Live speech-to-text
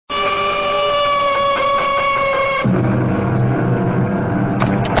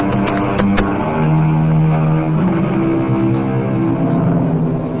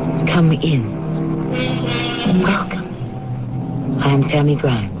Tammy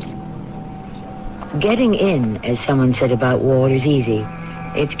Grimes. Getting in, as someone said about war, is easy.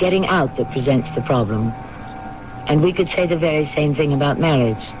 It's getting out that presents the problem. And we could say the very same thing about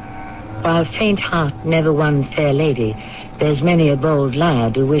marriage. While faint heart never won fair lady, there's many a bold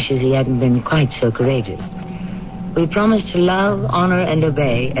lad who wishes he hadn't been quite so courageous. We promise to love, honor, and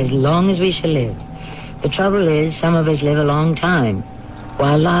obey as long as we shall live. The trouble is, some of us live a long time.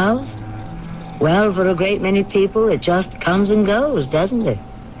 While love? Well, for a great many people, it just comes and goes, doesn't it?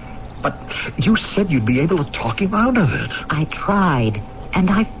 But you said you'd be able to talk him out of it. I tried, and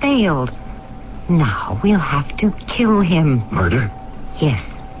I failed. Now we'll have to kill him. Murder? Yes,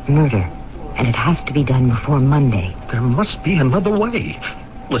 murder. And it has to be done before Monday. There must be another way.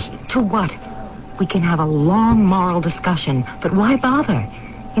 Listen. To what? We can have a long moral discussion, but why bother?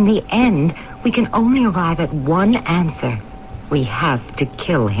 In the end, we can only arrive at one answer. We have to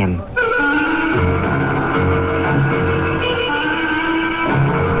kill him.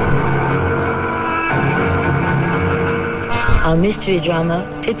 Our mystery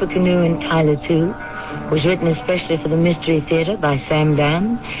drama, Tippecanoe and Tyler 2, was written especially for the Mystery Theater by Sam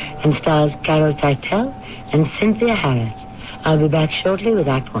Dann and stars Carol Teitel and Cynthia Harris. I'll be back shortly with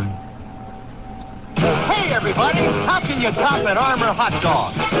Act 1. Hey, everybody, how can you top an Armour hot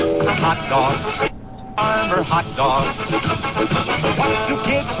dog? Hot dogs. Armour hot dogs. What do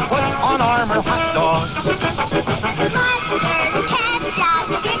kids put on Armour hot dogs? Mustard,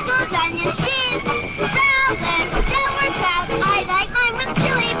 ketchup, pickles, onions, cheese, brown and sauerkraut. I like mine with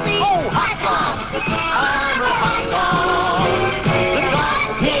chili, please. Oh, hot dogs. Armour hot dogs. The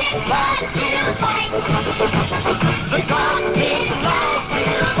dog pig loves to fight. The dog pig loves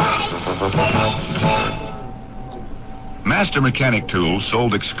to fight. Master Mechanic tools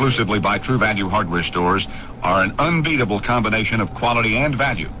sold exclusively by True Value hardware stores are an unbeatable combination of quality and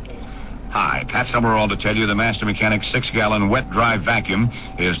value. Hi, Pat Summerall to tell you the Master Mechanic 6-gallon wet-dry vacuum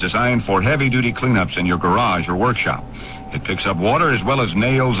is designed for heavy-duty cleanups in your garage or workshop. It picks up water as well as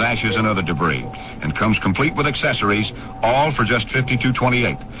nails, ashes, and other debris, and comes complete with accessories, all for just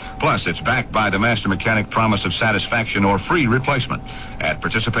 $52.28. Plus, it's backed by the Master Mechanic promise of satisfaction or free replacement at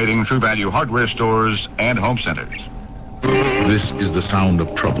participating True Value hardware stores and home centers. This is the sound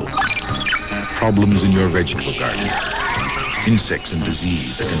of trouble. Problems in your vegetable garden. Insects and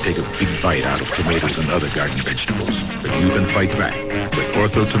disease that can take a big bite out of tomatoes and other garden vegetables. But you can fight back with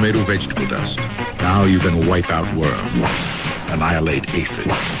Ortho Tomato Vegetable Dust. Now you can wipe out worms, annihilate aphids,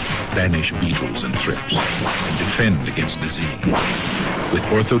 banish beetles and thrips, and defend against disease. With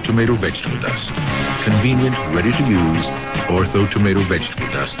Ortho Tomato Vegetable Dust. Convenient, ready to use, Ortho Tomato Vegetable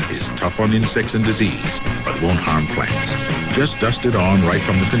Dust is tough on insects and disease, but won't harm plants. Just dust it on right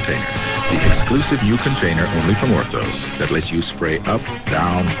from the container. The exclusive new container only from Ortho that lets you spray up,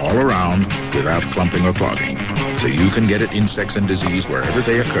 down, all around without clumping or clogging. So you can get at insects and disease wherever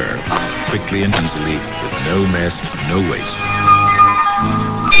they occur, quickly and easily, with no mess, no waste.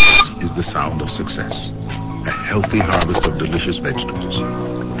 This is the sound of success. A healthy harvest of delicious vegetables.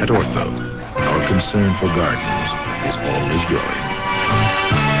 At Ortho, our concern for gardens is always growing.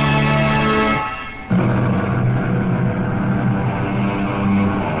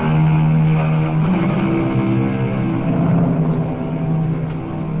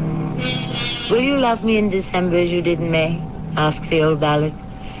 Will you love me in December as you did in May? Asks the old ballad.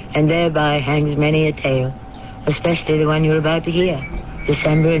 And thereby hangs many a tale, especially the one you're about to hear,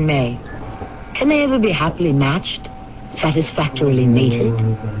 December and May. Can they ever be happily matched, satisfactorily mated?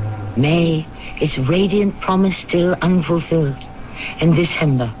 May, its radiant promise still unfulfilled. And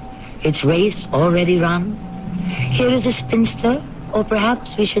December, its race already run. Here is a spinster, or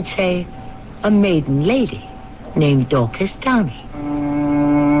perhaps we should say a maiden lady, named Dorcas Downey.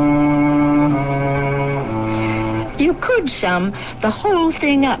 You could sum the whole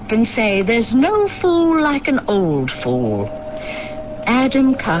thing up and say there's no fool like an old fool.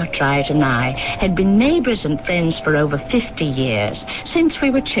 Adam Cartwright and I had been neighbors and friends for over 50 years, since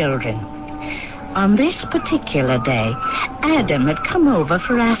we were children. On this particular day, Adam had come over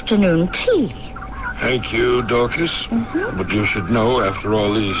for afternoon tea. Thank you, Dorcas. Mm-hmm. But you should know, after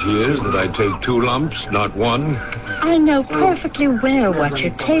all these years, that I take 2 lumps, not 1. I know perfectly well what you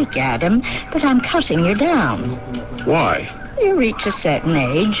take, Adam, but I'm cutting you down. Why? You reach a certain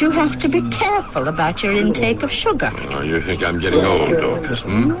age, you have to be careful about your intake of sugar. Oh, you think I'm getting old, Dorcas,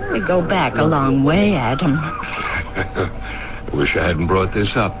 We go back a long way, Adam. I wish I hadn't brought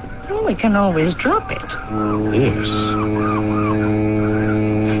this up. Well, we can always drop it. Yes.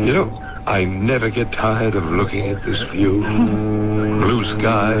 You know, I never get tired of looking at this view. Blue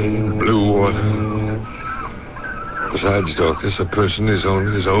sky, blue water. Besides, Dorcas, a person is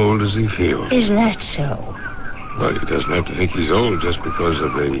only as old as he feels. Is that so? Well, he doesn't have to think he's old just because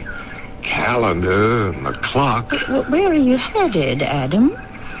of the calendar and the clock. Where are you headed, Adam?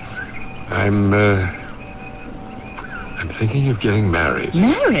 I'm thinking of getting married.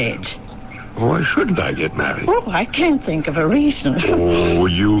 Married? Why shouldn't I get married? Oh, I can't think of a reason. Oh,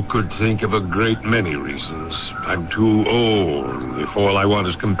 you could think of a great many reasons. I'm too old. If all I want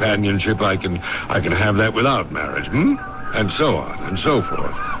is companionship, I can have that without marriage, And so on and so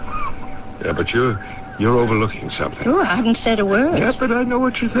forth. Yeah, but you're overlooking something. Oh, I haven't said a word. Yeah, but I know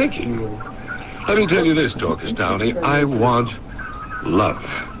what you're thinking. Let me tell you this, Dorcas Downey. I want love.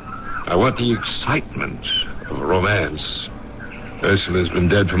 I want the excitement of romance. Ursula's been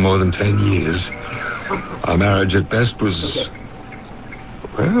dead for more than 10 years. Our marriage at best was...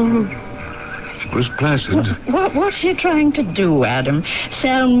 well, it was placid. What's he trying to do, Adam?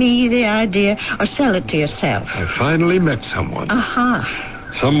 Sell me the idea or sell it to yourself? I finally met someone. Aha.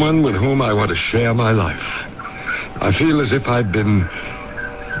 Someone with whom I want to share my life. I feel as if I'd been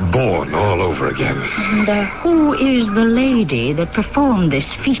born all over again. And who is the lady that performed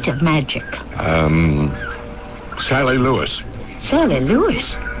this feat of magic? Sally Lewis. Sally Lewis?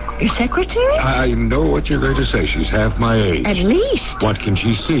 Your secretary? I know what you're going to say. She's half my age. At least. What can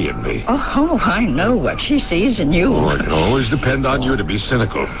she see in me? Oh, I know what she sees in you. Oh, I can always depend on you to be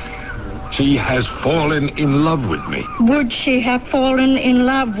cynical. She has fallen in love with me. Would she have fallen in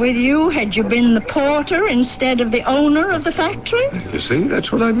love with you had you been the porter instead of the owner of the factory? You see,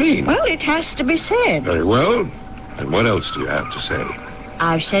 that's what I mean. Well, it has to be said. Very well. And what else do you have to say?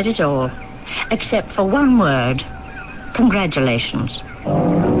 I've said it all, except for one word. Congratulations.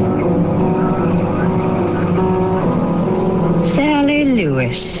 Sally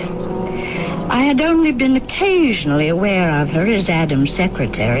Lewis. I had only been occasionally aware of her as Adam's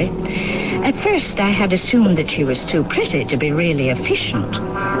secretary. At first, I had assumed that she was too pretty to be really efficient.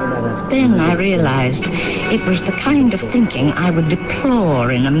 Then I realized it was the kind of thinking I would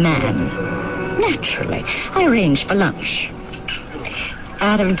deplore in a man. Naturally, I arranged for lunch.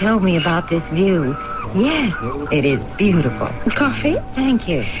 Adam told me about this view. Yes, it is beautiful. Coffee? Thank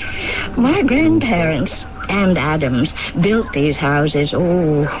you. My grandparents and Adams built these houses,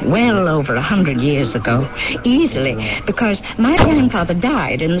 well over 100 years ago. Easily, because my grandfather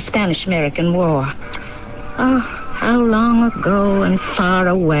died in the Spanish-American War. Oh, how long ago and far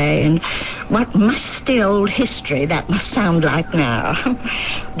away, and what musty old history that must sound like now.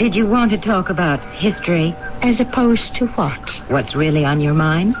 Did you want to talk about history? As opposed to what? What's really on your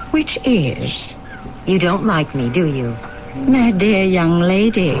mind? Which is? You don't like me, do you? My dear young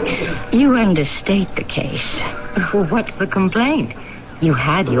lady, you understate the case. Well, what's the complaint? You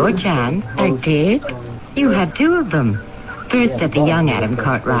had your chance. I did? You had two of them. First at the young Adam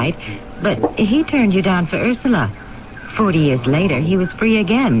Cartwright, but he turned you down for Ursula. 40 years later, he was free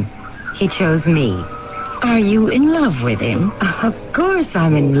again. He chose me. Are you in love with him? Of course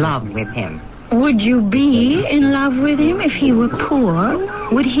I'm in love with him. Would you be in love with him if he were poor?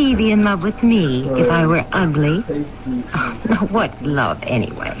 Would he be in love with me if I were ugly? Oh, now, what's love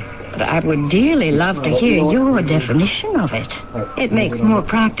anyway? But I would dearly love to hear your definition of it. It makes more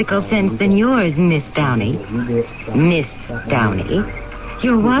practical sense than yours, Miss Downey. Miss Downey.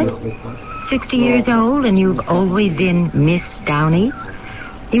 You're what? 60 years old and you've always been Miss Downey?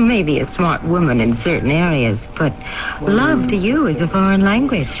 You may be a smart woman in certain areas, but love to you is a foreign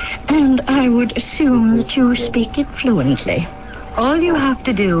language. And I would assume that you speak it fluently. All you have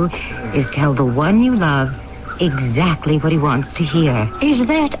to do is tell the one you love exactly what he wants to hear. Is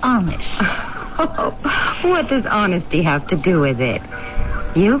that honest? Oh, what does honesty have to do with it?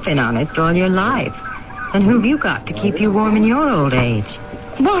 You've been honest all your life. And who've you got to keep you warm in your old age?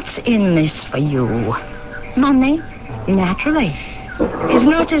 What's in this for you? Money? Naturally. He's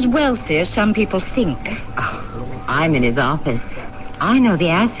not as wealthy as some people think. Oh, I'm in his office. I know the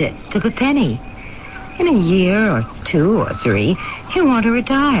assets to the penny. In a year or 2 or 3, he'll want to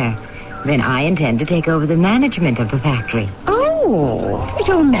retire. Then I intend to take over the management of the factory. Oh,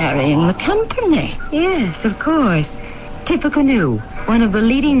 you're marrying the company. Yes, of course. Tippecanoe, one of the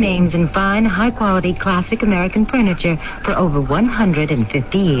leading names in fine, high-quality, classic American furniture for over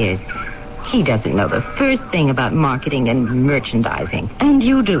 150 years. He doesn't know the first thing about marketing and merchandising. And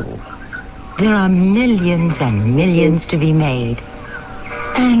you do. There are millions and millions to be made.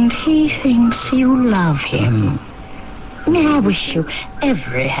 And he thinks you love him. May I wish you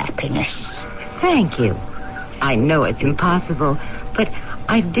every happiness. Thank you. I know it's impossible, but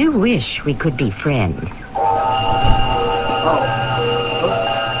I do wish we could be friends.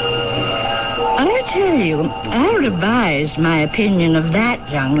 I tell you, I revised my opinion of that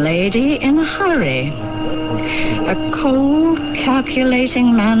young lady in a hurry. A cold,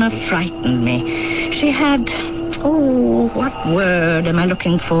 calculating manner frightened me. She had Oh, what word am I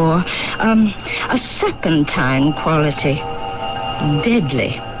looking for? A serpentine quality.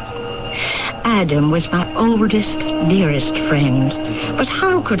 Deadly. Adam was my oldest, dearest friend. But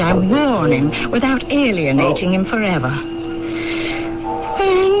how could I warn him without alienating him forever?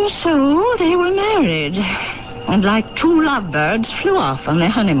 And so they were married. And like two lovebirds flew off on their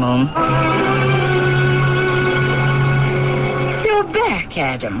honeymoon. You're back,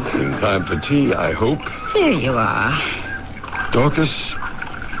 Adam. In time for tea, I hope. Here you are. Dorcas,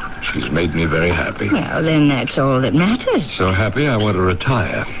 she's made me very happy. Well, then that's all that matters. So happy I want to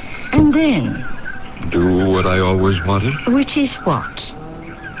retire. And then? Do what I always wanted. Which is what?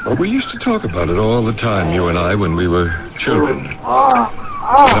 Well, we used to talk about it all the time, you and I, when we were children.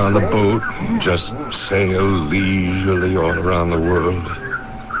 Get on the boat and just sail leisurely all around the world.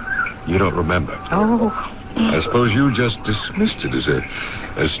 You don't remember. Oh. I suppose you just dismissed it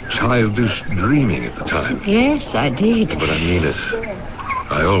as childish dreaming at the time. Yes, I did. But I mean it.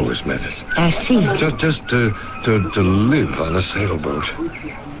 I always meant it. I see. Just to live on a sailboat.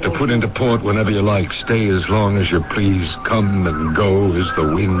 To put into port whenever you like. Stay as long as you please. Come and go as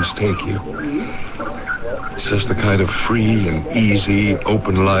the winds take you. It's just the kind of free and easy,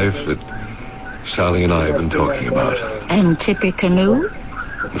 open life that Sally and I have been talking about. And Tippecanoe?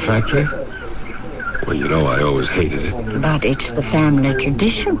 The factory? Well, you know I always hated it. But it's the family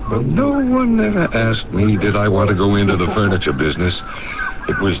tradition. But no one ever asked me did I want to go into the furniture business.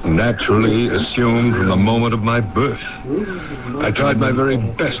 It was naturally assumed from the moment of my birth. I tried my very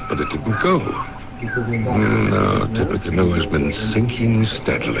best, but it didn't go. No, Tippecanoe has been sinking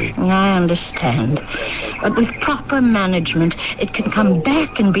steadily. I understand. But with proper management, it can come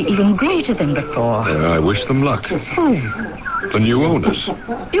back and be even greater than before. I wish them luck. Who? The new owners.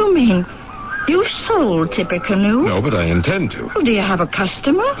 You mean you sold Tippecanoe? No, but I intend to. Well, do you have a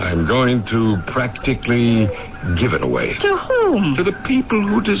customer? I'm going to practically give it away. To whom? To the people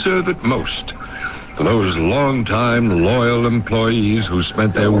who deserve it most. To those long-time, loyal employees who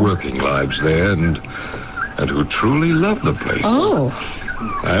spent their working lives there and who truly love the place. Oh.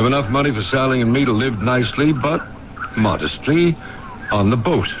 I have enough money for Sally and me to live nicely, but modestly, on the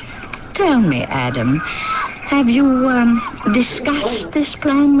boat. Tell me, Adam, have you discussed this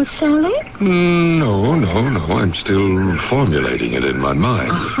plan with Sally? No. I'm still formulating it in my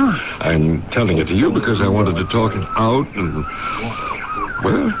mind. Uh-huh. I'm telling it to you because I wanted to talk it out and,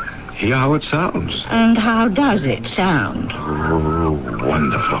 well, hear how it sounds. And how does it sound? Oh,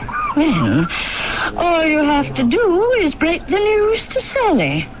 wonderful. Then, all you have to do is break the news to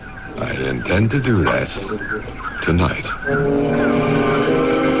Sally. I intend to do that tonight.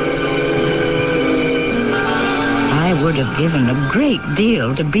 I would have given a great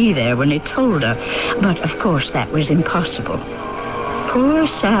deal to be there when he told her, but of course that was impossible. Poor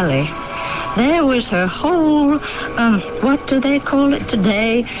Sally. There was her whole, what do they call it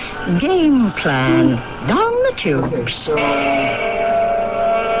today? Game plan. Down the tubes.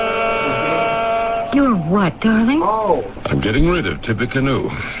 You're what, darling? I'm getting rid of Tippecanoe.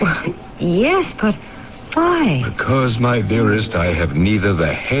 Well, yes, but why? Because, my dearest, I have neither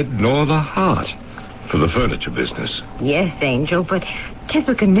the head nor the heart for the furniture business. Yes, Angel, but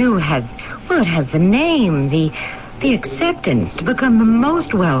Tippecanoe has, well, it has the name, the acceptance to become the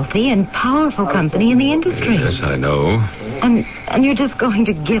most wealthy and powerful company in the industry. Yes, I know. And you're just going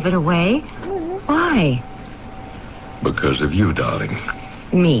to give it away? Why? Because of you, darling.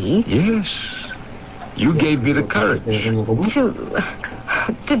 Me? Yes. You gave me the courage.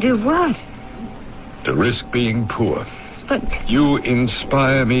 To do what? To risk being poor. But You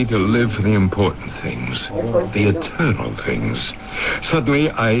inspire me to live for the important things, the eternal things. Suddenly,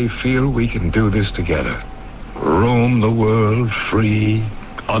 I feel we can do this together. Roam the world free,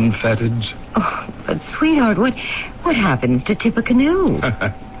 unfettered. Oh, but sweetheart, what happens to Tippecanoe?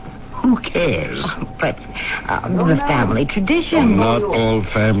 Who cares? But the family tradition. Not all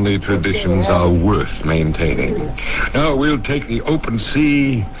family traditions are worth maintaining. Now, we'll take the open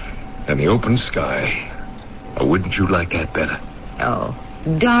sea and the open sky. Or wouldn't you like that better? Oh,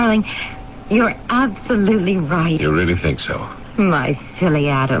 darling, you're absolutely right. You really think so? My silly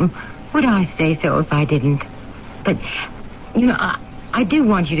Adam. Would I say so if I didn't? But, you know, I do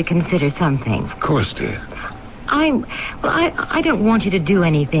want you to consider something. Of course, dear. I don't want you to do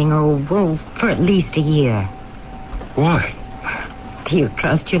anything, for at least a year. Why? Do you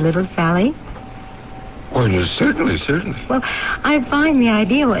trust your little Sally? Well, certainly. Well, I find the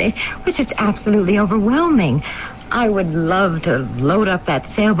idea, which is absolutely overwhelming. I would love to load up that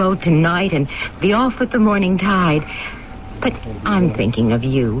sailboat tonight and be off with the morning tide. But I'm thinking of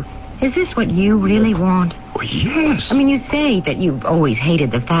you. Is this what you really want? Well, yes. I mean, you say that you've always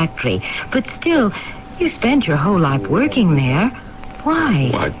hated the factory, but still, You spent your whole life working there. Why?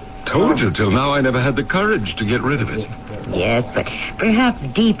 Well, I told you till now I never had the courage to get rid of it. Yes, but perhaps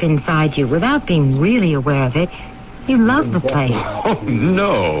deep inside you, without being really aware of it, you love the place. Oh,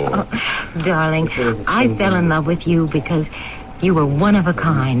 no. Oh, darling, I fell in love with you because you were one of a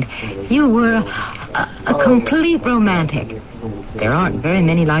kind. You were a complete romantic. There aren't very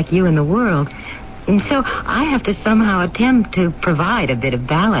many like you in the world. And so I have to somehow attempt to provide a bit of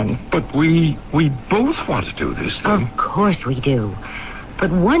balance. But we both want to do this thing. Of course we do.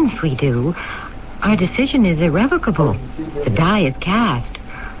 But once we do, our decision is irrevocable. The die is cast.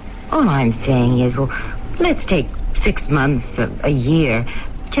 All I'm saying is, well, let's take 6 months, a year,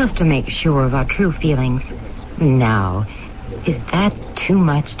 just to make sure of our true feelings. Now, is that too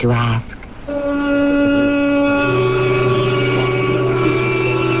much to ask?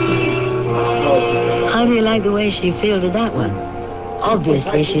 How do you like the way she fielded that one?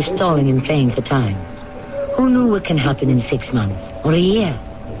 Obviously, she's stalling and playing for time. Who knew what can happen in 6 months or a year?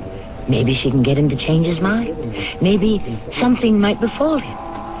 Maybe she can get him to change his mind. Maybe something might befall him.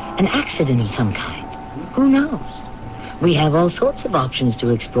 An accident of some kind. Who knows? We have all sorts of options to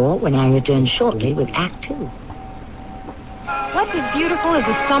explore when I return shortly with Act 2. What's as beautiful as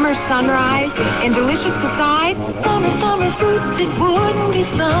a summer sunrise and delicious besides? Summer fruits, it wouldn't be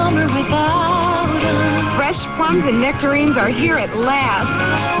summer without them. Fresh plums and nectarines are here at last.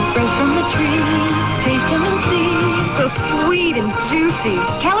 Fresh from the tree, taste them and see. So sweet and juicy.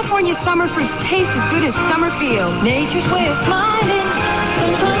 California summer fruits taste as good as summer feels. Nature's way of smiling.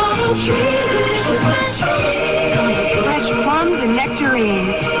 Fresh plums and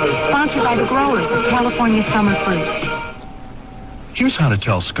nectarines. Sponsored by the growers of California summer fruits. Here's how to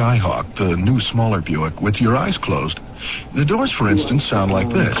tell Skyhawk, the new smaller Buick, with your eyes closed. The doors, for instance, sound like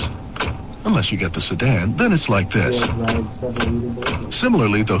this. Unless you get the sedan, then it's like this.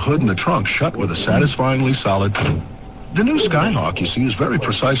 Similarly, the hood and the trunk shut with a satisfyingly solid... The new Skyhawk, you see, is very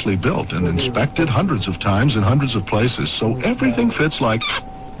precisely built and inspected hundreds of times in hundreds of places, so everything fits like...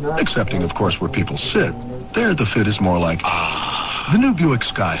 Excepting, of course, where people sit. There, the fit is more like... The new Buick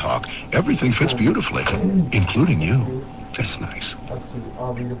Skyhawk. Everything fits beautifully, including you. Just nice.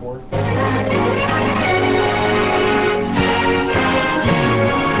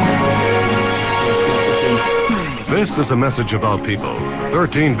 This is a message about people.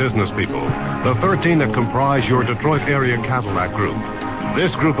 13 business people. The 13 that comprise your Detroit area Cadillac group.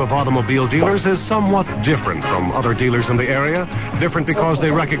 This group of automobile dealers is somewhat different from other dealers in the area. Different because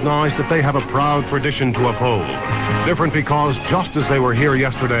they recognize that they have a proud tradition to uphold. Different because just as they were here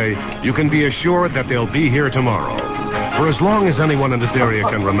yesterday, you can be assured that they'll be here tomorrow. For as long as anyone in this area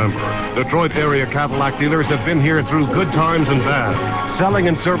can remember, Detroit area Cadillac dealers have been here through good times and bad, selling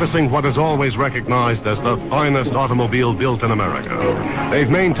and servicing what is always recognized as the finest automobile built in America. They've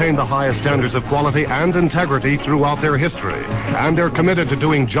maintained the highest standards of quality and integrity throughout their history, and they're committed to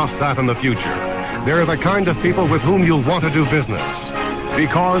doing just that in the future. They're the kind of people with whom you'll want to do business,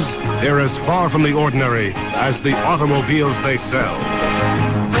 because they're as far from the ordinary as the automobiles they sell.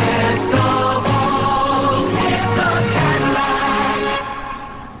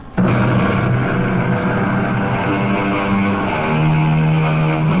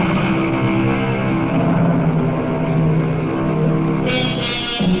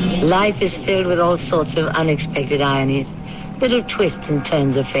 Life is filled with all sorts of unexpected ironies, little twists and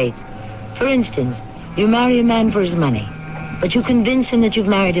turns of fate. For instance, you marry a man for his money, but you convince him that you've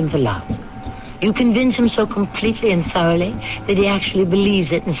married him for love. You convince him so completely and thoroughly that he actually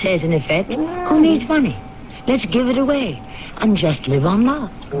believes it and says, in effect, who needs money? Let's give it away and just live on love.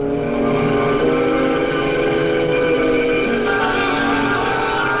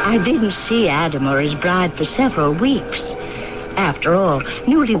 I didn't see Adam or his bride for several weeks. After all,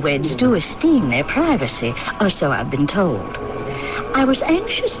 newlyweds do esteem their privacy, or so I've been told. I was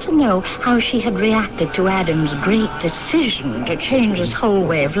anxious to know how she had reacted to Adam's great decision to change his whole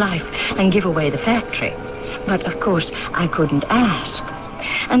way of life and give away the factory. But, of course, I couldn't ask.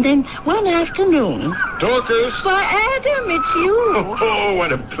 And then one afternoon... Dorcas! Why, Adam, it's you! Oh,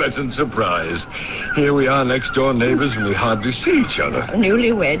 what a pleasant surprise. Here we are, next-door neighbors, and we hardly see each other.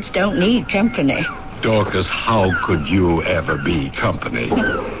 Newlyweds don't need company. Dorcas, how could you ever be company?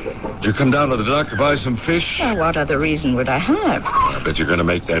 Did you come down to the dock to buy some fish? Well, what other reason would I have? I bet you're going to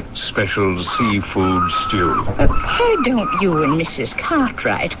make that special seafood stew. Why don't you and Mrs.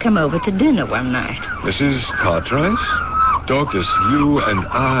 Cartwright come over to dinner one night? Mrs. Cartwright? Dorcas, you and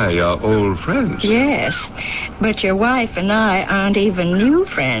I are old friends. Yes, but your wife and I aren't even new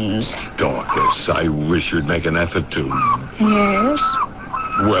friends. Dorcas, I wish you'd make an effort to. Yes?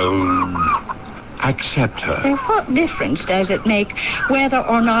 Well, accept her. What difference does it make whether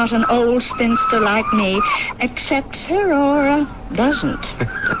or not an old spinster like me accepts her or doesn't?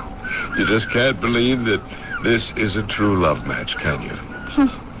 You just can't believe that this is a true love match, can you?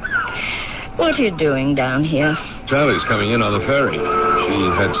 What are you doing down here? Sally's coming in on the ferry. She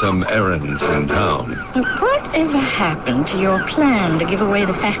had some errands in town. Whatever happened to your plan to give away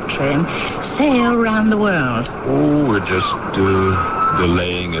the factory and sail around the world? Oh, we're just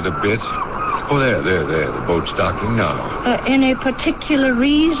delaying it a bit. Oh, there. The boat's docking now. Any particular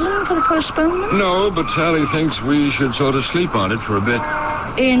reason for the postponement? No, but Sally thinks we should sort of sleep on it for a bit.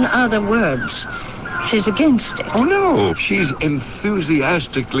 In other words, she's against it. Oh, no. She's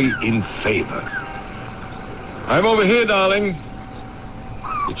enthusiastically in favor. I'm over here, darling.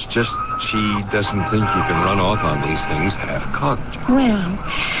 It's just she doesn't think you can run off on these things half-cocked. Well,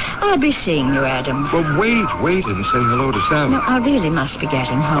 I'll be seeing you, Adam. Well, wait and say hello to Sally. No, I really must be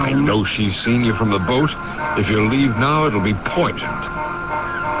getting home. I know she's seen you from the boat. If you leave now, it'll be poignant.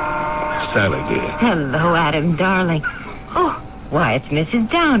 Sally, dear. Hello, Adam, darling. Oh, why, it's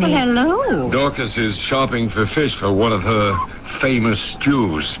Mrs. Downey. Well, hello. Dorcas is shopping for fish for one of her famous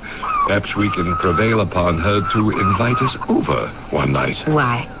stews. Perhaps we can prevail upon her to invite us over one night.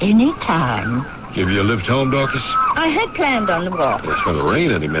 Why, any time. Give you a lift home, Dorcas? I had planned on the walk. It's going to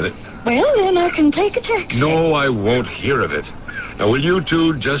rain any minute. Well, then I can take a taxi. No, I won't hear of it. Now, will you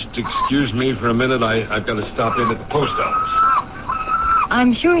two just excuse me for a minute? I've got to stop in at the post office.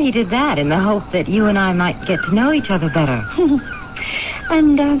 I'm sure he did that in the hope that you and I might get to know each other better.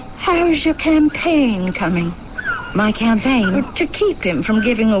 And how's your campaign coming? My campaign? To keep him from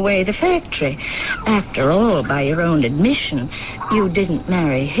giving away the factory. After all, by your own admission, you didn't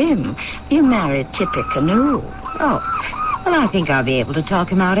marry him. You married Tippy Canoe. Oh, well, I think I'll be able to talk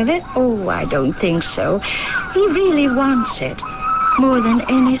him out of it. Oh, I don't think so. He really wants it. More than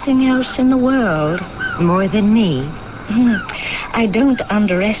anything else in the world. More than me? I don't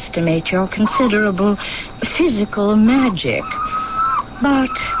underestimate your considerable physical magic.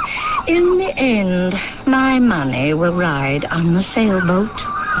 But in the end, my money will ride on the sailboat.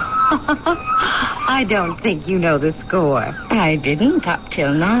 I don't think you know the score. I didn't up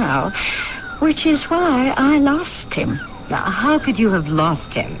till now, which is why I lost him. Now, how could you have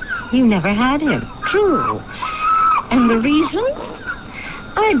lost him? You never had him. True. And the reason?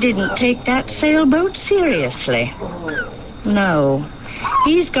 I didn't take that sailboat seriously. No.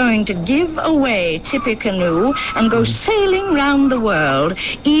 He's going to give away Tippy Canoe and go sailing round the world,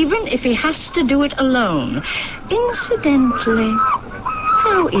 even if he has to do it alone. Incidentally,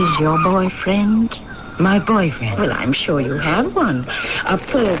 how is your boyfriend? My boyfriend? Well, I'm sure you have one. A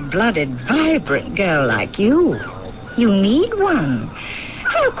full-blooded, vibrant girl like you. You need one.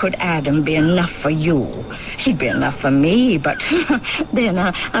 How could Adam be enough for you? He'd be enough for me, but then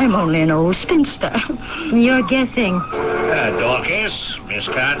I'm only an old spinster. You're guessing. Dorcas, Miss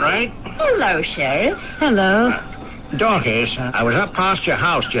Cartwright. Hello, Sheriff. Hello. Dorcas, I was up past your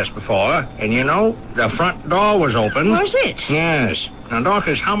house just before, and you know, the front door was open. Was it? Yes. Now,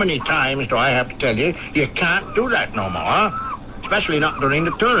 Dorcas, how many times do I have to tell you can't do that no more? Especially not during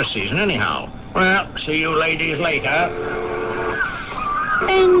the tourist season, anyhow. Well, see you ladies later.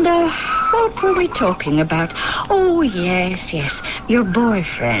 And, what were we talking about? Oh, yes, your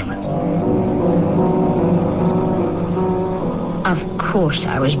boyfriend. Of course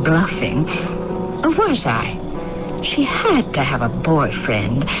I was bluffing. Or was I? She had to have a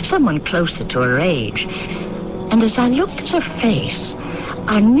boyfriend, someone closer to her age. And as I looked at her face,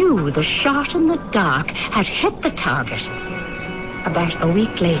 I knew the shot in the dark had hit the target. About a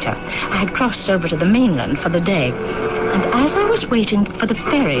week later, I had crossed over to the mainland for the day. And as I was waiting for the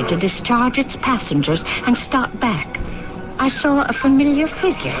ferry to discharge its passengers and start back, I saw a familiar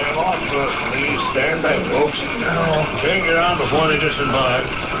figure. Please stand back, folks. Now, take her on before they disembark.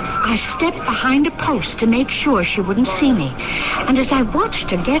 I stepped behind a post to make sure she wouldn't see me. And as I watched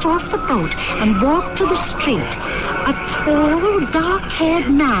her get off the boat and walk to the street, a tall,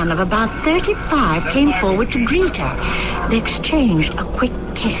 dark-haired man of about 35 came forward to greet her. They exchanged a quick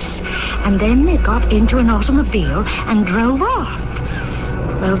kiss, and then they got into an automobile and drove off.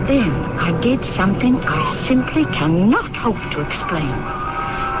 Well, then, I did something I simply cannot hope to explain.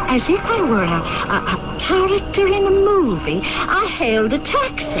 As if I were a character in a movie, I hailed a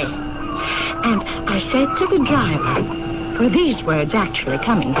taxi. And I said to the driver, for these words actually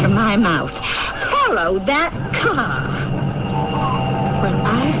coming from my mouth, "Follow that car." Well,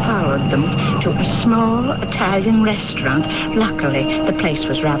 I followed them to a small Italian restaurant. Luckily, the place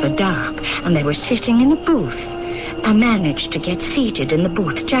was rather dark, and they were sitting in a booth. I managed to get seated in the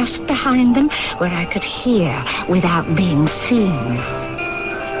booth just behind them where I could hear without being seen.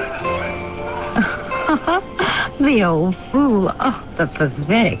 The old fool. Oh, the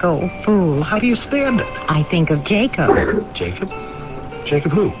pathetic old fool. How do you stand it? I think of Jacob. Jacob?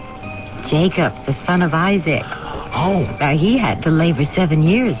 Jacob who? Jacob, the son of Isaac. Oh. Now, he had to labor 7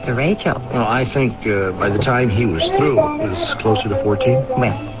 years for Rachel. Well, I think by the time he was through, it was closer to 14.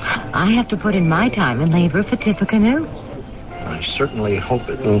 Well, I have to put in my time and labor for Tippecanoe. I certainly hope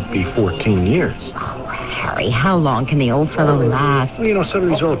it won't be 14 years. Oh, Harry, how long can the old fellow last? Well, you know, some of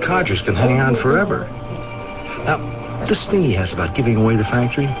these old codgers can hang on forever. Now, this thing he has about giving away the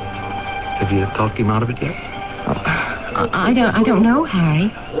factory, have you talked him out of it yet? Oh, I don't know,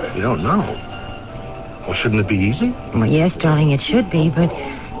 Harry. You don't know? Well, shouldn't it be easy? Well, yes, darling, it should be, but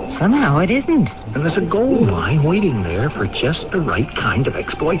somehow it isn't. And there's a gold mine waiting there for just the right kind of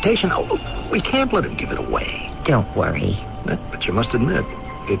exploitation. Oh, we can't let him give it away. Don't worry. But you must admit,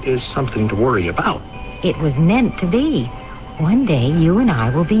 it is something to worry about. It was meant to be. One day you and I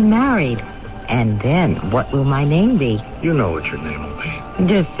will be married. And then what will my name be? You know what your name will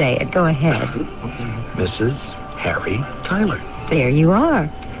be. Just say it. Go ahead. Mrs. Harry Tyler. There you are.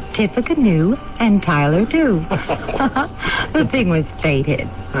 Tippecanoe and Tyler, too. The thing was fated.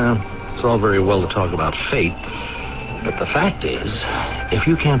 It's all very well to talk about fate. But the fact is, if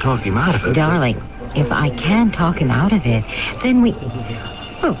you can't talk him out of it... Darling, if I can talk him out of it, then we'll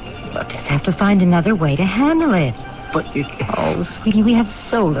just have to find another way to handle it. But you... Oh, sweetie, we have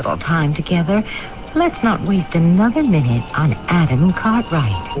so little time together. Let's not waste another minute on Adam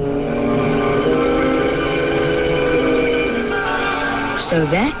Cartwright. So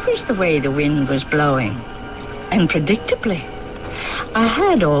that was the way the wind was blowing. And predictably. I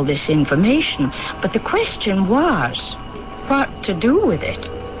had all this information, but the question was, what to do with it?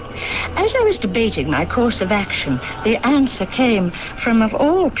 As I was debating my course of action, the answer came from, of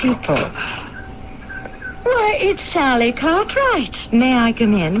all people... Why, it's Sally Cartwright. May I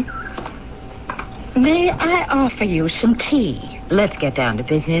come in? May I offer you some tea? Let's get down to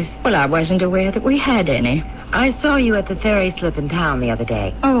business. Well, I wasn't aware that we had any. I saw you at the ferry slip in town the other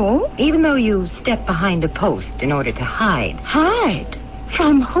day. Oh? Even though you stepped behind a post in order to hide. Hide?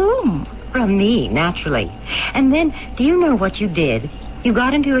 From whom? From me, naturally. And then, do you know what you did? You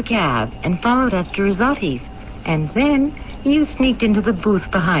got into a cab and followed us to Risotti's. And then you sneaked into the booth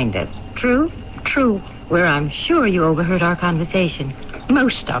behind us. True? True. Where I'm sure you overheard our conversation.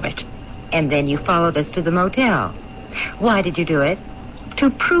 Most of it. And then you followed us to the motel. Why did you do it? To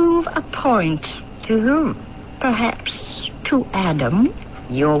prove a point. To whom? Perhaps to Adam.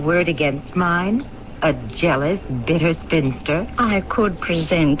 Your word against mine? A jealous, bitter spinster? I could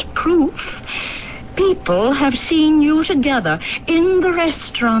present proof. People have seen you together in the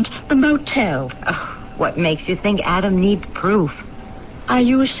restaurant, the motel. Oh, what makes you think Adam needs proof? Are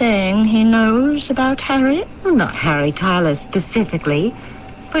you saying he knows about Harry? Well, not Harry Tyler specifically,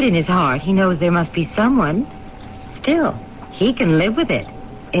 but in his heart he knows there must be someone. Still, he can live with it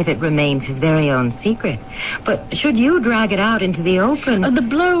if it remains his very own secret. But should you drag it out into the open... The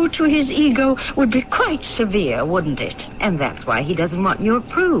blow to his ego would be quite severe, wouldn't it? And that's why he doesn't want your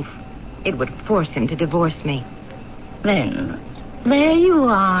proof. It would force him to divorce me. Then, there you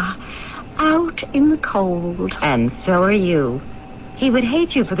are, out in the cold. And so are you. He would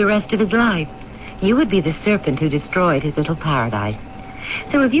hate you for the rest of his life. You would be the serpent who destroyed his little paradise.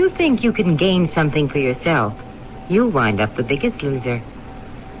 So if you think you can gain something for yourself, you'll wind up the biggest loser.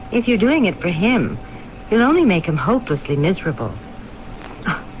 If you're doing it for him, you'll only make him hopelessly miserable.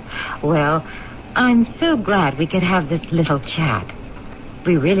 Well, I'm so glad we could have this little chat.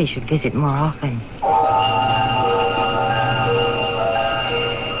 We really should visit more often.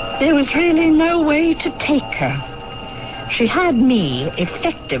 There was really no way to take her. She had me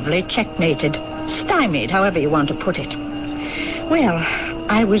effectively checkmated, stymied, however you want to put it. Well,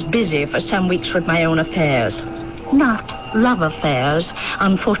 I was busy for some weeks with my own affairs. Not love affairs,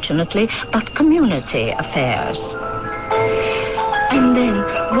 unfortunately, but community affairs. And then,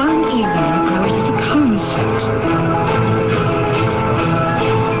 one evening, I was at a concert.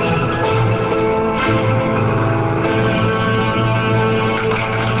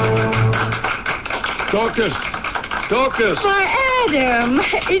 Dorcas! Why, Adam,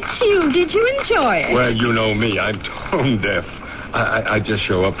 it's you. Did you enjoy it? Well, you know me. I'm tone deaf. I just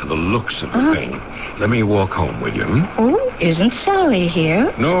show up for the looks of the thing. Let me walk home with you. Oh, isn't Sally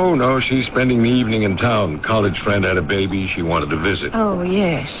here? No, she's spending the evening in town. College friend had a baby she wanted to visit. Oh,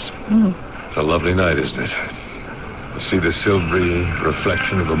 yes. It's a lovely night, isn't it? You see the silvery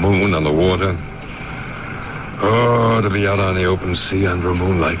reflection of the moon on the water. Oh, to be out on the open sea under a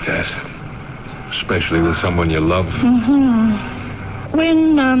moon like that. Especially with someone you love. Mm-hmm.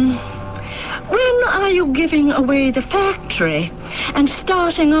 When are you giving away the factory and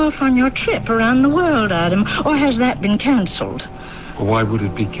starting off on your trip around the world, Adam? Or has that been cancelled? Why would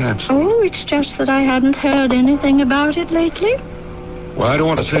it be canceled? Oh, it's just that I hadn't heard anything about it lately. Well, I don't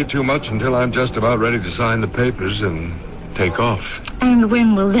want to say too much until I'm just about ready to sign the papers and take off. And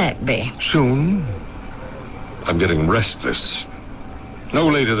when will that be? Soon. I'm getting restless. No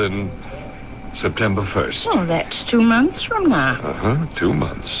later than September 1st. Oh, that's 2 months from now. 2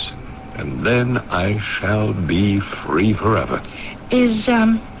 months. And then I shall be free forever. Is,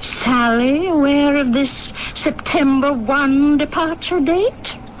 Sally aware of this September 1 departure date?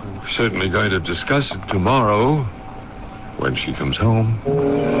 We're certainly going to discuss it tomorrow when she comes home.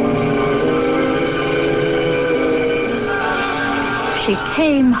 She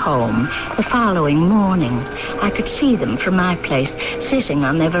came home the following morning. I could see them from my place, sitting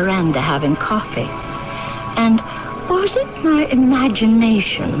on their veranda having coffee. And was it my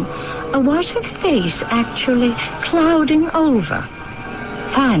imagination, or was her face actually clouding over?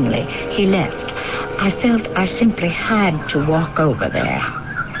 Finally, he left. I felt I simply had to walk over there.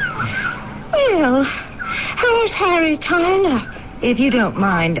 Well, how's Harry Tyler? If you don't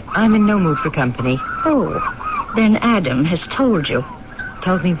mind, I'm in no mood for company. Oh, then Adam has told you.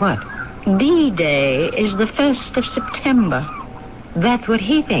 Told me what? D-Day is the 1st of September. That's what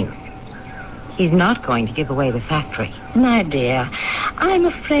he thinks. He's not going to give away the factory. My dear, I'm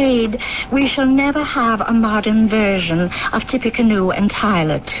afraid we shall never have a modern version of Tippecanoe and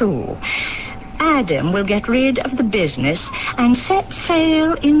Tyler, too. Adam will get rid of the business and set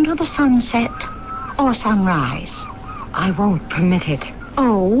sail into the sunset or sunrise. I won't permit it.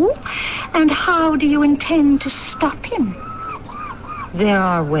 Oh? And how do you intend to stop him? There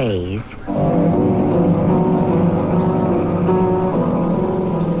are ways.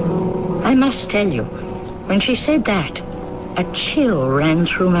 I must tell you, when she said that, a chill ran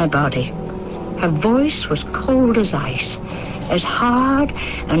through my body. Her voice was cold as ice, as hard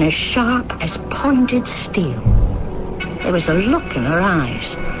and as sharp as pointed steel. There was a look in her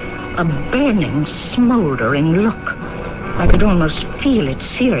eyes, a burning, smoldering look. I could almost feel it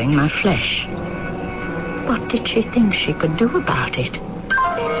searing my flesh. What did she think she could do about it?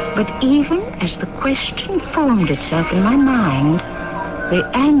 But even as the question formed itself in my mind, the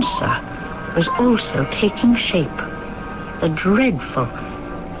answer was also taking shape. The dreadful,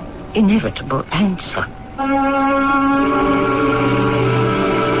 inevitable answer.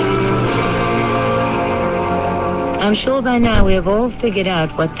 I'm sure by now we have all figured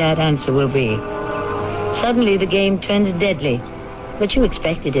out what that answer will be. Suddenly the game turns deadly. But you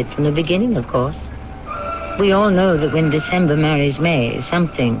expected it from the beginning, of course. We all know that when December marries May,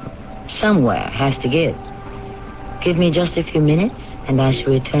 something, somewhere, has to give. Give me just a few minutes, and I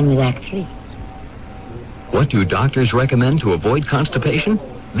shall return with Act 3. What do doctors recommend to avoid constipation?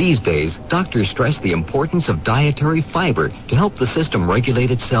 These days, doctors stress the importance of dietary fiber to help the system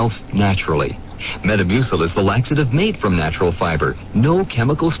regulate itself naturally. Metamucil is the laxative made from natural fiber, no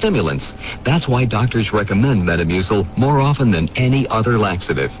chemical stimulants. That's why doctors recommend Metamucil more often than any other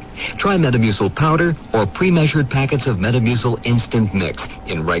laxative. Try Metamucil powder or pre-measured packets of Metamucil Instant Mix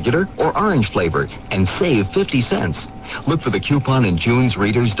in regular or orange flavor and save 50 cents. Look for the coupon in June's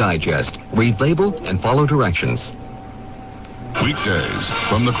Reader's Digest. Read label and follow directions. Weekdays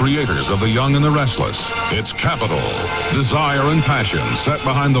from the creators of The Young and the Restless. It's Capital, desire and passion set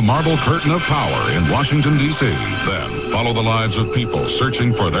behind the marble curtain of power in Washington, D.C. Then follow the lives of people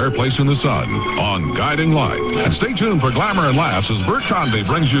searching for their place in the sun on Guiding Light. And stay tuned for glamour and laughs as Bert Convy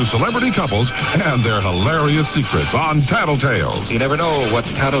brings you celebrity couples and their hilarious secrets on Tattletales. You never know what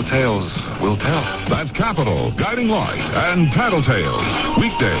Tattletales will tell. That's Capital, Guiding Light, and Tattletales.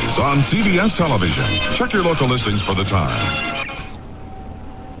 Weekdays on CBS Television. Check your local listings for the time.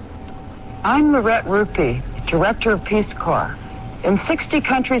 I'm Lorette Rupie, Director of Peace Corps. In 60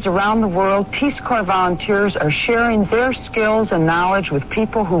 countries around the world, Peace Corps volunteers are sharing their skills and knowledge with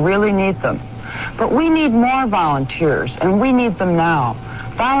people who really need them. But we need more volunteers, and we need them now.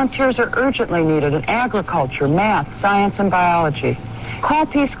 Volunteers are urgently needed in agriculture, math, science, and biology. Call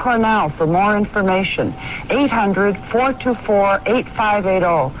Peace Corps now for more information.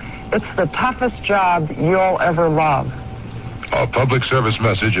 800-424-8580. It's the toughest job you'll ever love. A public service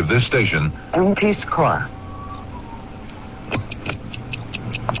message of this station and Peace Corps.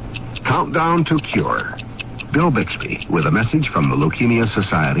 Countdown to Cure. Bill Bixby with a message from the Leukemia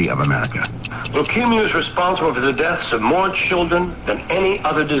Society of America. Leukemia is responsible for the deaths of more children than any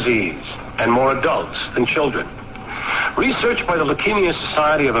other disease, and more adults than children. Research by the Leukemia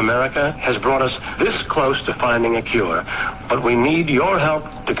Society of America has brought us this close to finding a cure, but we need your help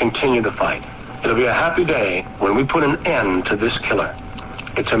to continue the fight. It'll be a happy day when we put an end to this killer.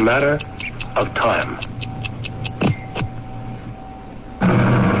 It's a matter of time.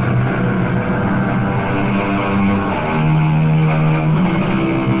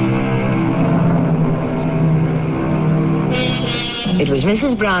 It was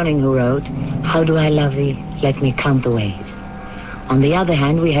Mrs. Browning who wrote, "How do I love thee? Let me count the ways." On the other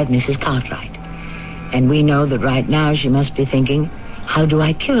hand, we had Mrs. Cartwright. And we know that right now she must be thinking, "How do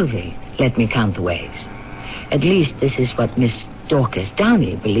I kill thee? Let me count the ways." At least this is what Miss Dorcas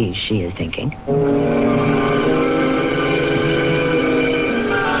Downey believes she is thinking.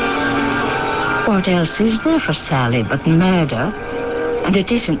 What else is there for Sally but murder? And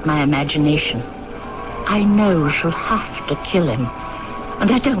it isn't my imagination. I know she'll have to kill him. And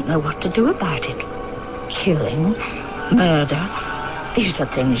I don't know what to do about it. Killing, murder, these are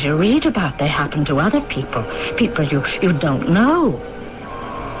things you read about. They happen to other people. People you don't know.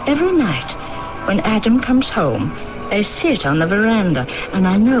 Every night, when Adam comes home, they sit on the veranda, and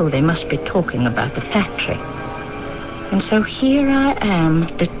I know they must be talking about the factory. And so here I am,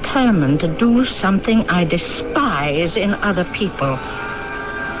 determined to do something I despise in other people.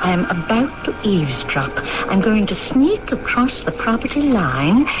 I am about to eavesdrop. I'm going to sneak across the property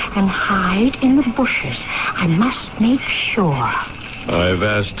line and hide in the bushes. I must make sure. I've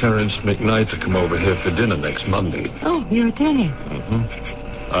asked Terence McKnight to come over here for dinner next Monday. Oh, your attorney. Mm-hmm.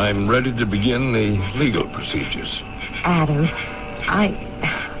 I'm ready to begin the legal procedures. Adam,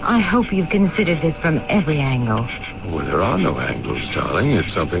 I hope you've considered this from every angle. Well, there are no angles, darling.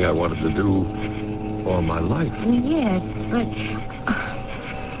 It's something I wanted to do all my life. Yes, but...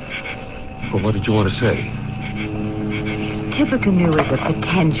 Well, what did you want to say? Tippecanoe is a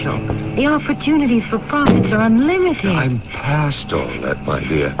potential. The opportunities for profits are unlimited. I'm past all that, my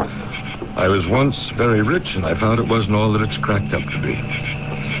dear. I was once very rich, and I found it wasn't all that it's cracked up to be.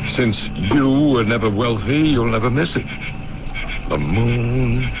 Since you were never wealthy, you'll never miss it. The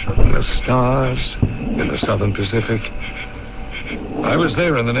moon, and the stars in the Southern Pacific. I was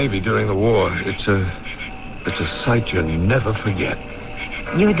there in the Navy during the war. It's a sight you'll never forget.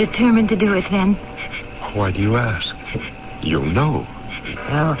 You're determined to do it, then? Why do you ask? You know.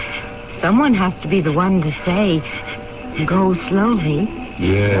 Well, someone has to be the one to say, go slowly.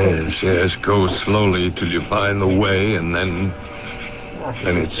 Yes, go slowly till you find the way, and then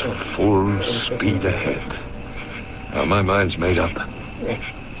it's full speed ahead. Now, my mind's made up.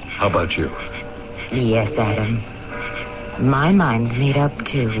 How about you? Yes, Adam. My mind's made up,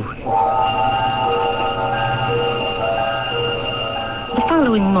 too. The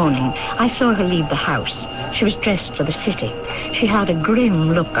following morning, I saw her leave the house. She was dressed for the city. She had a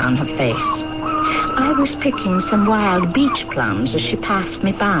grim look on her face. I was picking some wild beach plums as she passed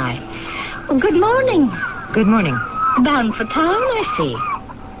me by. Oh, good morning. Good morning. Bound for town, I see.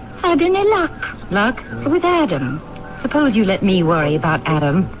 Had any luck? Luck? With Adam. Suppose you let me worry about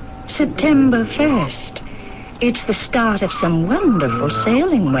Adam. September 1st. It's the start of some wonderful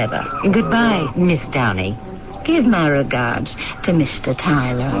sailing weather. Goodbye, Miss Downey. Give my regards to Mr.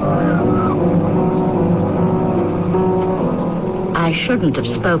 Tyler. I shouldn't have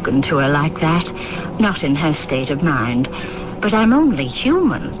spoken to her like that, not in her state of mind. But I'm only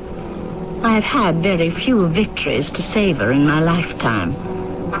human. I've had very few victories to savor in my lifetime.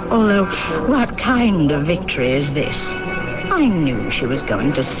 Although, what kind of victory is this? I knew she was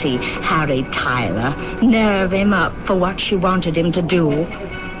going to see Harry Tyler, nerve him up for what she wanted him to do.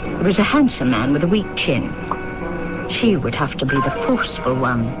 He was a handsome man with a weak chin. She would have to be the forceful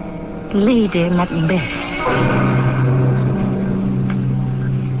one. Lady Macbeth.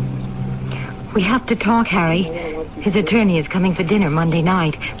 We have to talk, Harry. His attorney is coming for dinner Monday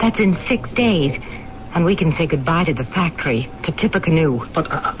night. That's in 6 days. And we can say goodbye to the factory, to Tippecanoe. But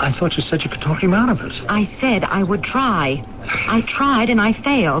I thought you said you could talk him out of it. I said I would try. I tried and I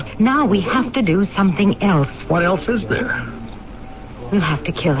failed. Now we have to do something else. What else is there? We'll have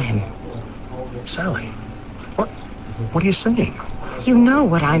to kill him. Sally, what are you saying? You know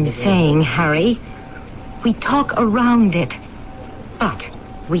what I'm saying, Harry. We talk around it. But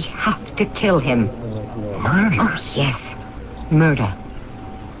we have to kill him. Murder? Oh, yes. Murder.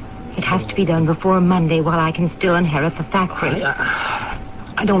 It has to be done before Monday while I can still inherit the factory.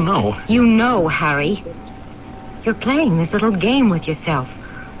 I don't know. You know, Harry. You're playing this little game with yourself.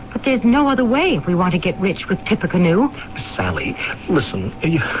 But there's no other way if we want to get rich with Tippecanoe. Sally, listen.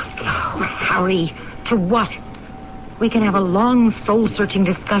 Oh, Harry, to what? We can have a long, soul-searching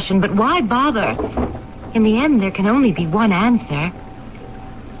discussion, but why bother? In the end, there can only be one answer.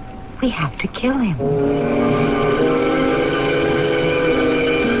 We have to kill him.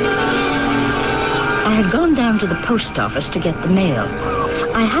 I had gone down to the post office to get the mail.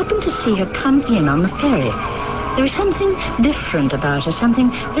 I happened to see her come in on the ferry. There was something different about her, something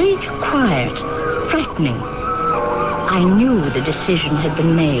very quiet, frightening. I knew the decision had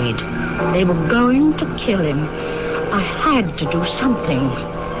been made. They were going to kill him. I had to do something.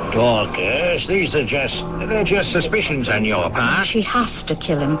 Dorcas, they're just suspicions on your part. She has to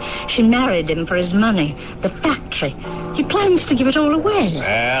kill him. She married him for his money, the factory. He plans to give it all away.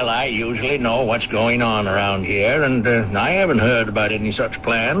 Well, I usually know what's going on around here, and I haven't heard about any such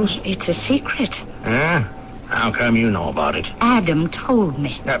plans. It's a secret. Huh? How come you know about it? Adam told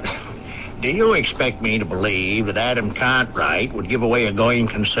me. Do you expect me to believe that Adam Cartwright would give away a going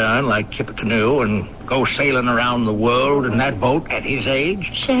concern like Tippecanoe and go sailing around the world in that boat at his age?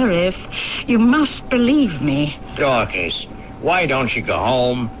 Sheriff, you must believe me. Dorcas, why don't you go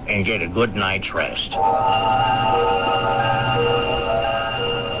home and get a good night's rest?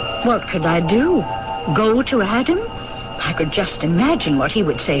 What could I do? Go to Adam? I could just imagine what he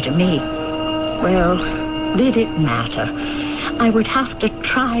would say to me. Well, did it matter? I would have to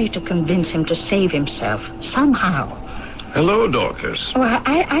try to convince him to save himself, somehow. Hello, Dorcas. Oh,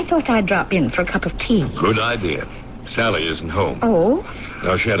 I thought I'd drop in for a cup of tea. Good idea. Sally isn't home. Oh?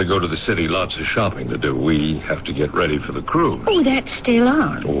 Now, she had to go to the city. Lots of shopping to do. We have to get ready for the cruise. Oh, that's still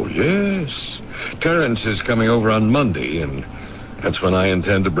on. Oh, yes. Terence is coming over on Monday, and that's when I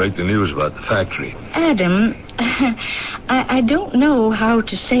intend to break the news about the factory. Adam, I don't know how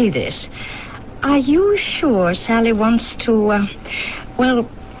to say this. Are you sure Sally wants to,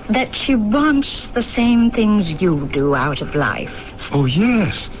 that she wants the same things you do out of life? Oh,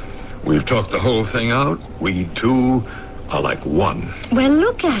 yes. We've talked the whole thing out. We two are like one. Well,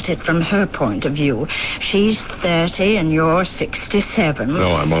 look at it from her point of view. She's 30 and you're 67.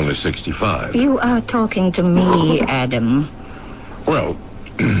 No, I'm only 65. You are talking to me, Adam. Well,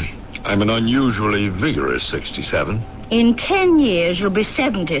 I'm an unusually vigorous 67. In 10 years, you'll be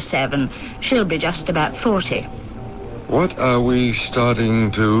 77. She'll be just about 40. What are we starting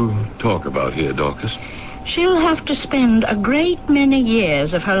to talk about here, Dorcas? She'll have to spend a great many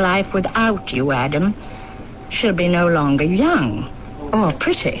years of her life without you, Adam. She'll be no longer young or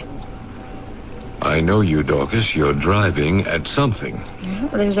pretty. I know you, Dorcas. You're driving at something.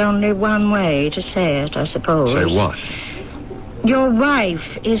 Well, there's only one way to say it, I suppose. Say what? Your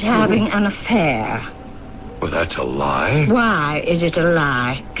wife is having an affair. Well, that's a lie. Why is it a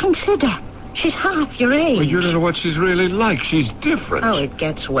lie? Consider. She's half your age. Well, you don't know what she's really like. She's different. Oh, it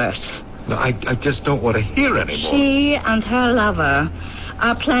gets worse. No, I just don't want to hear anymore. She and her lover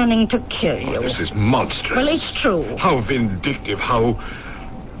are planning to kill you. Oh, this is monstrous. Well, it's true. How vindictive, how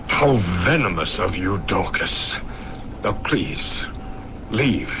venomous of you, Dorcas. Now, please,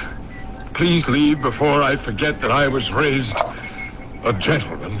 leave. Please leave before I forget that I was raised a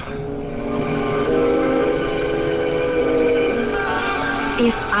gentleman.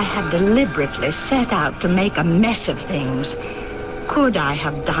 If I had deliberately set out to make a mess of things, could I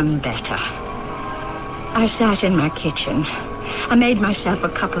have done better? I sat in my kitchen. I made myself a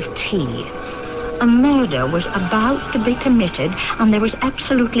cup of tea. A murder was about to be committed, and there was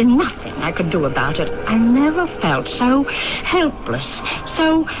absolutely nothing I could do about it. I never felt so helpless,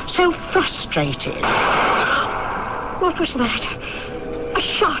 so frustrated. What was that? A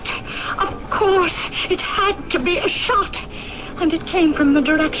shot. Of course, it had to be a shot. And it came from the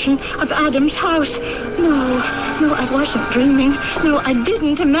direction of Adam's house. No, I wasn't dreaming. No, I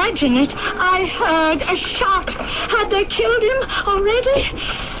didn't imagine it. I heard a shot. Had they killed him already?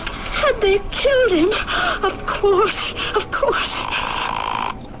 Had they killed him? Of course.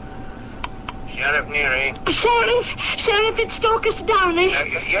 Sheriff Neary. Sheriff, it's Dorcas Downey.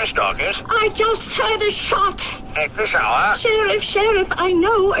 Yes, Dorcas. I just heard a shot. At this hour? Sheriff, I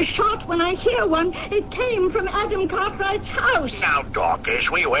know a shot when I hear one. It came from Adam Cartwright's house. Now, Dorcas,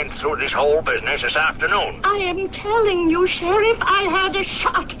 we went through this whole business this afternoon. I am telling you, Sheriff, I had a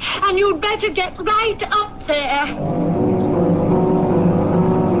shot, and you'd better get right up there.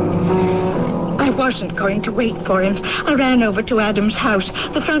 I wasn't going to wait for him. I ran over to Adam's house.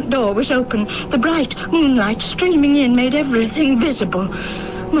 The front door was open. The bright moonlight streaming in made everything visible.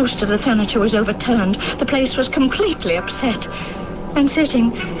 Most of the furniture was overturned. The place was completely upset. And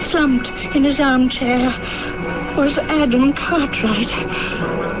sitting, slumped in his armchair, was Adam Cartwright.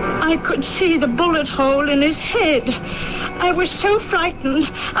 I could see the bullet hole in his head. I was so frightened,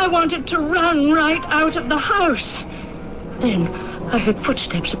 I wanted to run right out of the house. Then I heard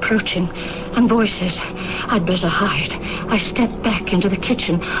footsteps approaching and voices. I'd better hide. I stepped back into the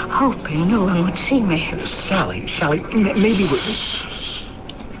kitchen, hoping no one would see me. Sally, maybe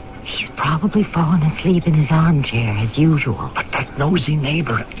He's probably fallen asleep in his armchair as usual. But that nosy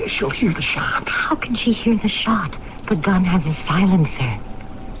neighbor, she'll hear the shot. How can she hear the shot? The gun has a silencer.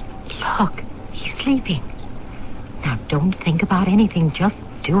 Look, he's sleeping. Now, don't think about anything. Just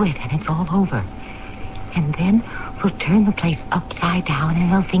do it, and it's all over. And then we'll turn the place upside down,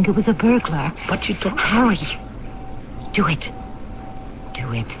 and they'll think it was a burglar. But you don't... Hurry. Do it.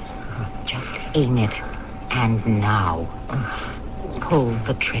 Do it. Just aim it. And now, pull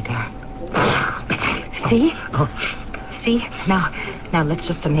the trigger. See? See? Now let's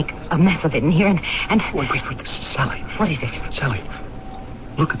just make a mess of it in here and... Wait. Sally. What is it? Sally,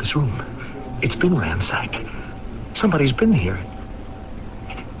 look at this room. It's been ransacked. Somebody's been here.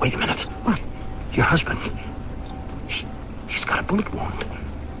 Wait a minute. What? Your husband. He's got a bullet wound.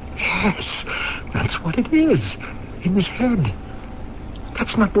 Yes, that's what it is. In his head.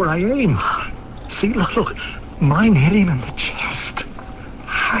 That's not where I aim. See, look. Mine hit him in the chest.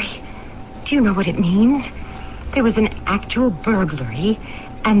 Harry, do you know what it means? There was an actual burglary,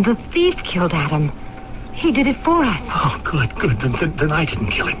 and the thief killed Adam. He did it for us. Oh, good. Then I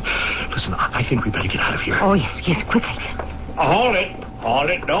didn't kill him. Listen, I think we better get out of here. Oh, yes, quickly. Hold it.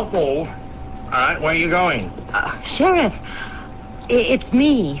 Don't move. All right, where are you going? Sheriff, it's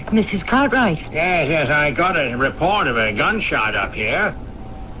me, Mrs. Cartwright. Yes, I got a report of a gunshot up here.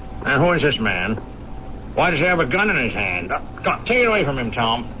 Now, who is this man? Why does he have a gun in his hand? Take it away from him,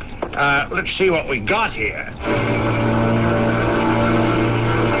 Tom. Let's see what we got here.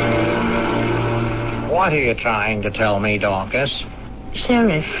 What are you trying to tell me, Dorcas?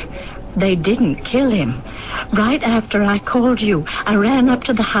 Sheriff, they didn't kill him. Right after I called you, I ran up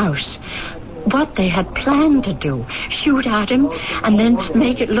to the house. What they had planned to do, shoot at him, and then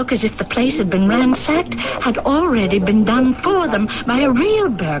make it look as if the place had been ransacked, had already been done for them by a real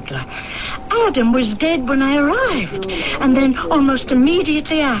burglar. Adam was dead when I arrived, and then almost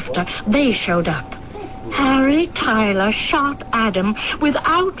immediately after, they showed up. Harry Tyler shot Adam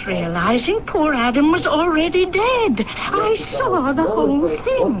without realizing poor Adam was already dead. I saw the whole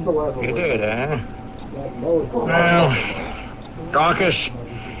thing. You did, eh? Well, Dorcas,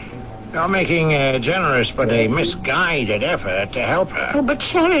 you're making a generous but a misguided effort to help her. Oh, but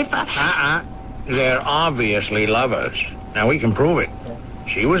Sheriff, They're obviously lovers. Now, we can prove it.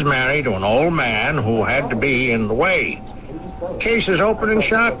 She was married to an old man who had to be in the way. Case is open and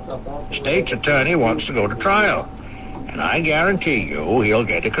shut. State's attorney wants to go to trial. And I guarantee you he'll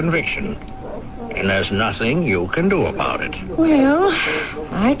get a conviction. And there's nothing you can do about it. Well,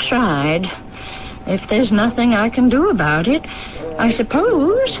 I tried. If there's nothing I can do about it, I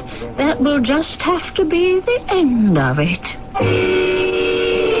suppose that will just have to be the end of it.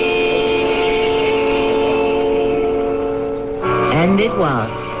 And it was.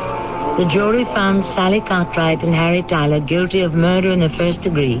 The jury found Sally Cartwright and Harry Tyler guilty of murder in the first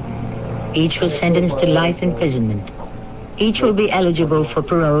degree. Each was sentenced to life imprisonment. Each will be eligible for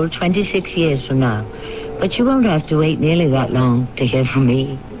parole 26 years from now. But you won't have to wait nearly that long to hear from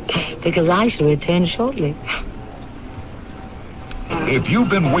me, because I shall return shortly. If you've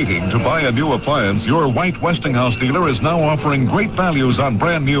been waiting to buy a new appliance, your White Westinghouse dealer is now offering great values on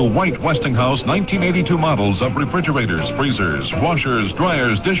brand new White Westinghouse 1982 models of refrigerators, freezers, washers,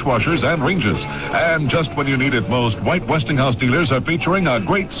 dryers, dishwashers, and ranges. And just when you need it most, White Westinghouse dealers are featuring a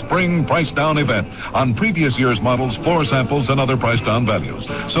great spring price down event on previous year's models, floor samples, and other price down values.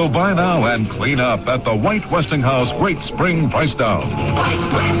 So buy now and clean up at the White Westinghouse Great Spring Price Down.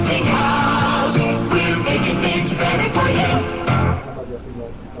 White Westinghouse, we're making things better for you.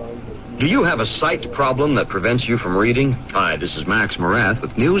 Do you have a sight problem that prevents you from reading? Hi, this is Max Morath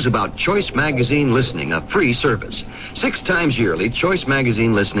with news about Choice Magazine Listening, a free service. 6 times yearly, Choice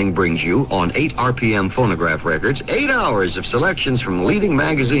Magazine Listening brings you, on 8 RPM phonograph records, 8 hours of selections from leading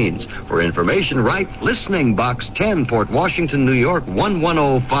magazines. For information, write Listening Box 10, Port Washington, New York,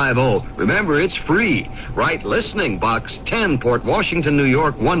 11050. Remember, it's free. Write Listening Box 10, Port Washington, New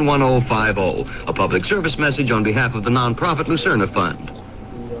York, 11050. A public service message on behalf of the nonprofit Lucerna Fund.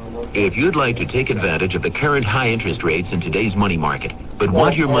 If you'd like to take advantage of the current high interest rates in today's money market, but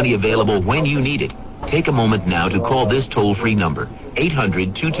want your money available when you need it, take a moment now to call this toll-free number,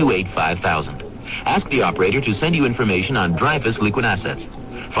 800-228-5000. Ask the operator to send you information on Dreyfus Liquid Assets.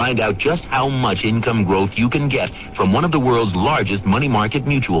 Find out just how much income growth you can get from one of the world's largest money market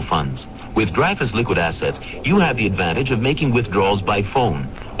mutual funds. With Dreyfus Liquid Assets, you have the advantage of making withdrawals by phone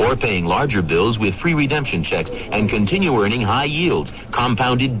or paying larger bills with free redemption checks and continue earning high yields,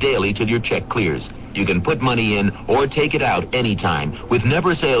 compounded daily till your check clears. You can put money in or take it out anytime with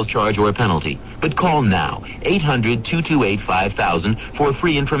never a sales charge or a penalty. But call now, 800-228-5000 for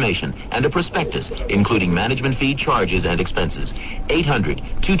free information and a prospectus, including management fee, charges, and expenses.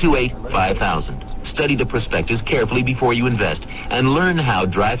 800-228-5000. Study the prospectus carefully before you invest and learn how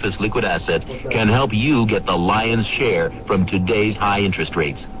Dreyfus Liquid Assets can help you get the lion's share from today's high interest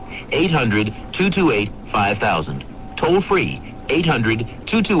rates. 800-228-5000. Toll free,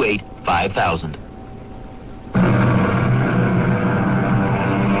 800-228-5000.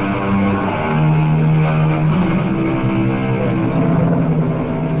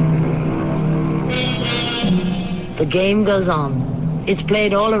 The game goes on. It's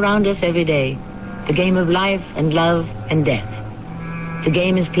played all around us every day. The game of life and love and death. The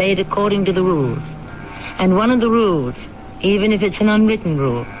game is played according to the rules. And one of the rules, even if it's an unwritten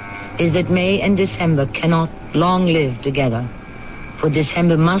rule, is that May and December cannot long live together. For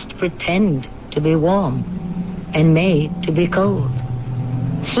December must pretend to be warm and May to be cold.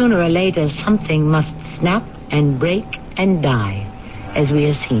 Sooner or later, something must snap and break and die, as we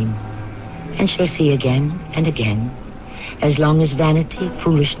have seen. And shall see again and again, as long as vanity,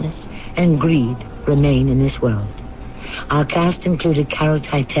 foolishness, and greed remain in this world. Our cast included Carol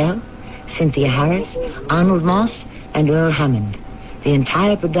Teitel, Cynthia Harris, Arnold Moss, and Earl Hammond. The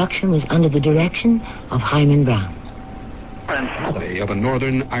entire production was under the direction of Hyman Brown. Of a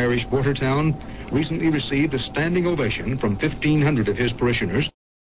northern Irish border town recently received a standing ovation from 1,500 of his parishioners.